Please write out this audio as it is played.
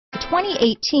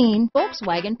2018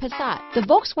 Volkswagen Passat. The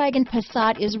Volkswagen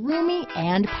Passat is roomy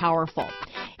and powerful.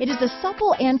 It is a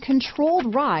supple and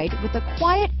controlled ride with a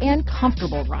quiet and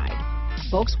comfortable ride.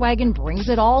 Volkswagen brings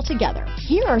it all together.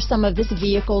 Here are some of this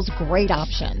vehicle's great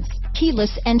options: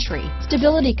 keyless entry,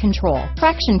 stability control,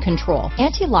 traction control,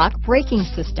 anti-lock braking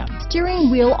system,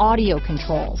 steering wheel audio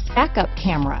controls, backup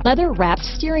camera, leather-wrapped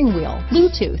steering wheel,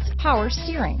 Bluetooth, power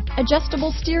steering,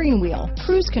 adjustable steering wheel,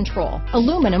 cruise control,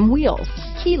 aluminum wheels,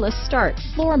 keyless start,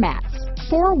 floor mats,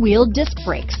 four-wheel disc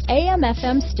brakes,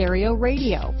 AM/FM stereo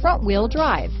radio, front-wheel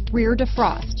drive, rear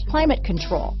defrost, climate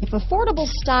control. If affordable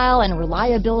style and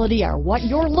reliability are what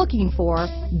you're looking for,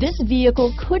 this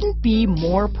vehicle couldn't be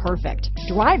more perfect.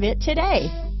 Drive it today.